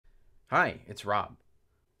Hi, it's Rob.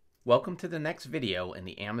 Welcome to the next video in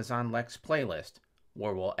the Amazon Lex playlist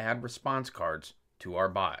where we'll add response cards to our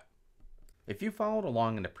bot. If you followed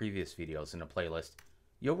along in the previous videos in the playlist,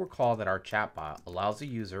 you'll recall that our chatbot allows a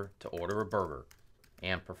user to order a burger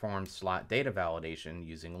and performs slot data validation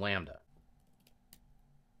using Lambda.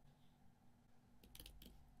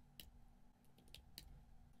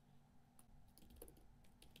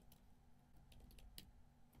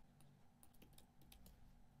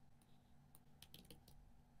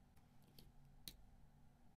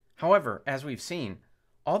 However, as we've seen,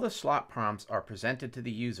 all the slot prompts are presented to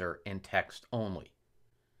the user in text only.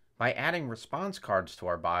 By adding response cards to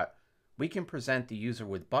our bot, we can present the user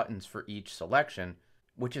with buttons for each selection,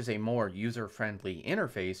 which is a more user-friendly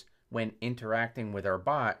interface when interacting with our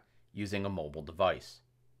bot using a mobile device.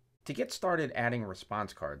 To get started adding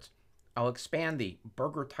response cards, I'll expand the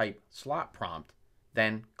burger type slot prompt,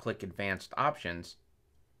 then click Advanced Options.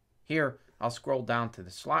 Here, I'll scroll down to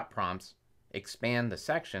the slot prompts, expand the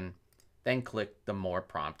section, then click the More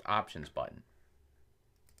Prompt Options button.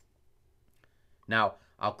 Now,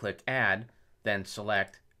 I'll click Add, then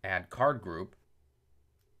select Add Card Group.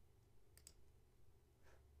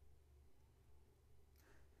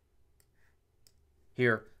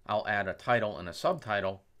 Here, I'll add a title and a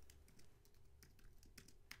subtitle.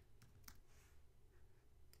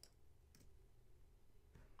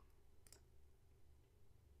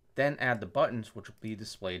 Then add the buttons which will be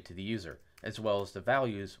displayed to the user, as well as the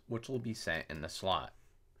values which will be sent in the slot.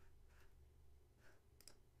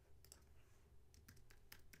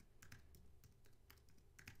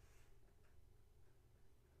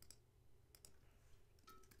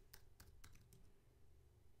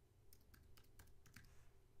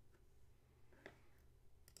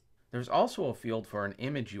 There's also a field for an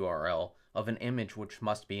image URL of an image which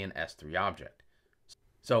must be an S3 object.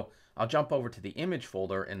 So I'll jump over to the image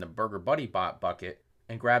folder in the Burger Buddy Bot bucket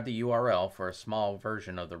and grab the URL for a small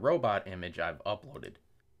version of the robot image I've uploaded.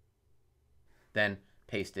 Then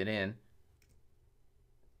paste it in,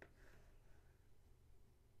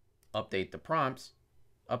 update the prompts,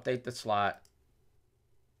 update the slot,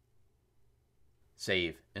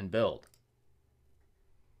 save and build.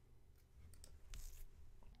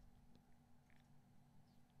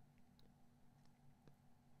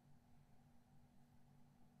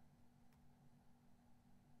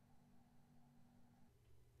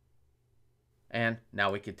 And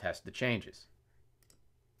now we can test the changes.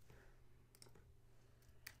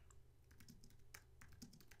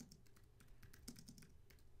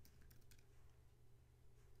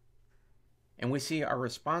 And we see our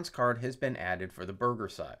response card has been added for the burger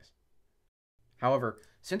size. However,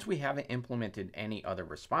 since we haven't implemented any other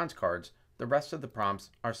response cards, the rest of the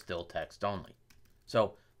prompts are still text only.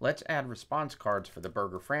 So let's add response cards for the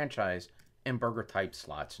burger franchise and burger type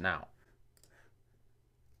slots now.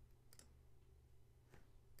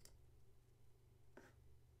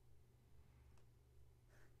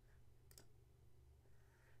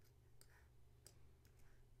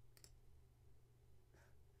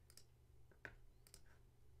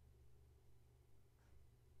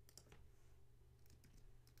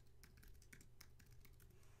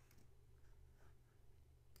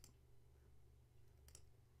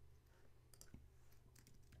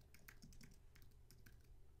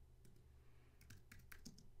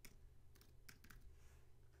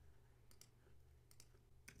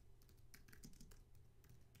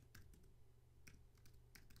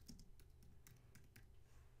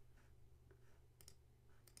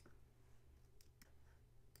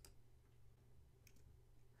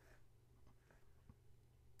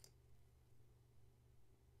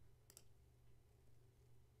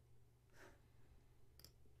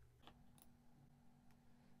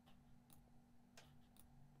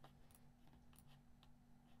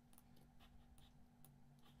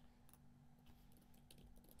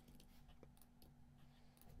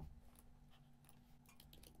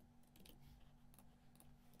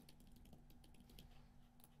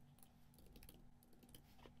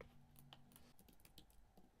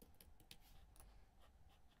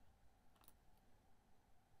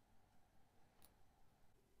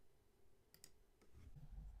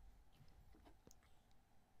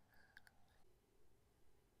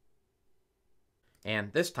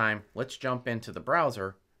 And this time, let's jump into the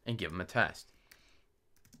browser and give them a test.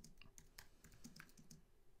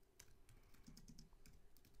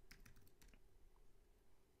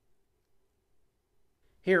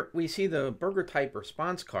 Here we see the burger type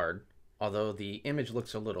response card, although the image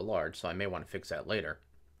looks a little large, so I may want to fix that later.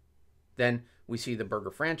 Then we see the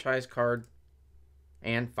burger franchise card,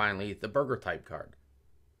 and finally the burger type card.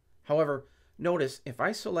 However, Notice if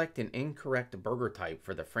I select an incorrect burger type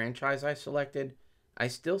for the franchise I selected, I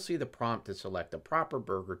still see the prompt to select a proper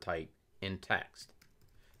burger type in text.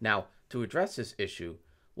 Now, to address this issue,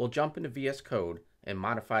 we'll jump into VS Code and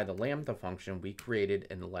modify the Lambda function we created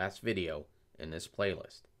in the last video in this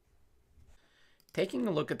playlist. Taking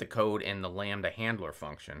a look at the code in the Lambda handler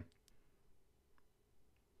function,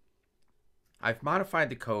 I've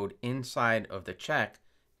modified the code inside of the check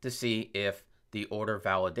to see if the order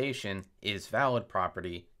validation is valid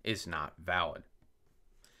property is not valid.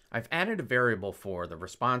 I've added a variable for the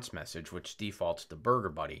response message which defaults to Burger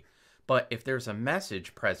Buddy, but if there's a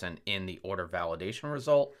message present in the order validation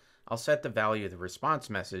result, I'll set the value of the response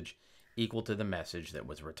message equal to the message that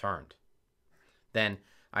was returned. Then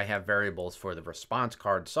I have variables for the response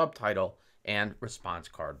card subtitle and response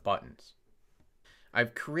card buttons.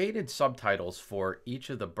 I've created subtitles for each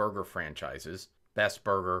of the burger franchises, Best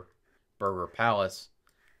Burger, Burger Palace,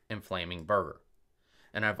 and Flaming Burger.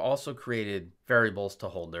 And I've also created variables to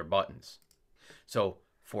hold their buttons. So,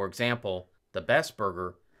 for example, the Best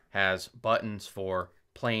Burger has buttons for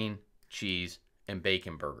plain, cheese, and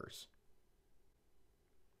bacon burgers.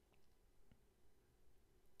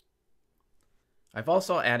 I've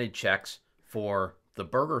also added checks for the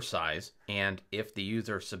burger size, and if the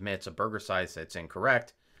user submits a burger size that's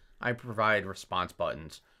incorrect, I provide response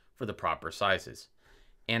buttons for the proper sizes,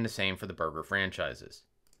 and the same for the burger franchises.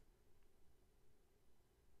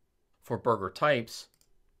 For burger types,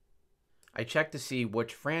 I check to see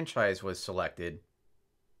which franchise was selected,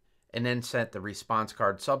 and then set the response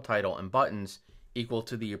card subtitle and buttons equal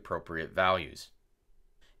to the appropriate values.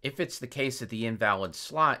 If it's the case that the invalid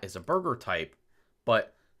slot is a burger type,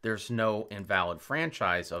 but there's no invalid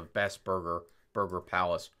franchise of Best Burger, Burger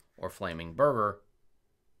Palace, or Flaming Burger,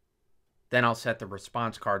 then I'll set the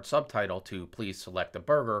response card subtitle to Please Select a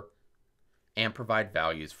Burger and provide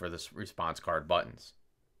values for the response card buttons.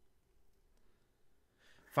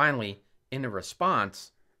 Finally, in the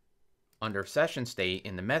response, under session state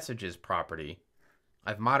in the messages property,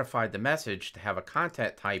 I've modified the message to have a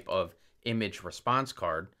content type of image response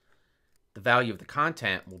card. The value of the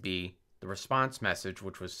content will be the response message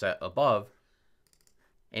which was set above,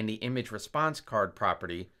 and the image response card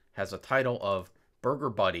property has a title of Burger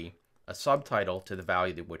Buddy, a subtitle to the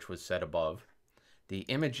value which was set above. The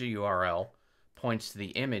image URL points to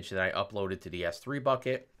the image that I uploaded to the S3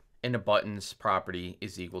 bucket, and the buttons property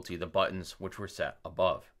is equal to the buttons which were set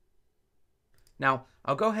above. Now,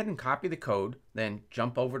 I'll go ahead and copy the code, then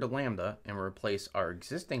jump over to Lambda and replace our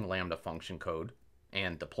existing Lambda function code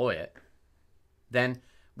and deploy it. Then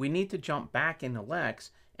we need to jump back into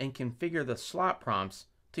Lex and configure the slot prompts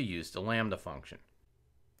to use the Lambda function.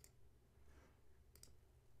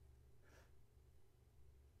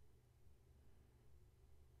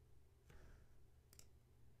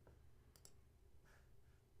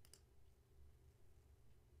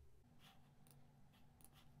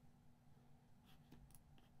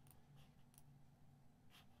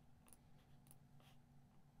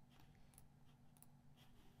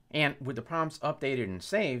 And with the prompts updated and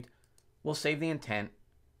saved, we'll save the intent,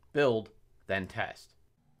 build, then test.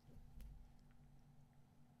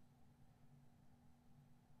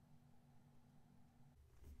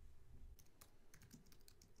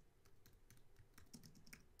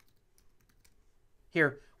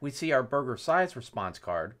 Here, we see our burger size response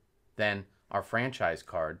card, then our franchise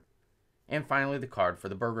card, and finally the card for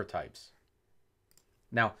the burger types.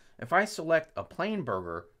 Now, if I select a plain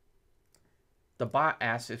burger, the bot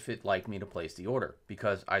asks if it'd like me to place the order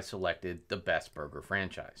because I selected the Best Burger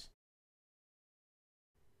franchise.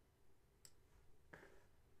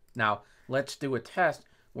 Now, let's do a test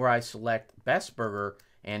where I select Best Burger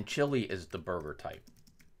and chili is the burger type.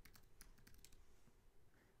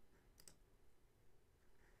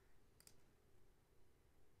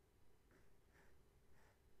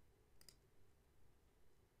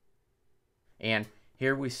 And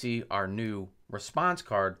here we see our new response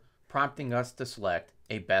card prompting us to select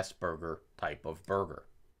a Best Burger type of burger.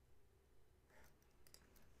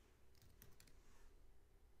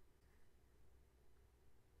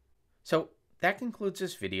 So that concludes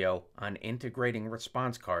this video on integrating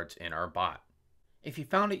response cards in our bot. If you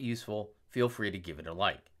found it useful, feel free to give it a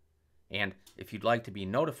like. And if you'd like to be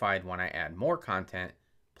notified when I add more content,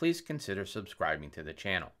 please consider subscribing to the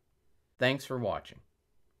channel. Thanks for watching.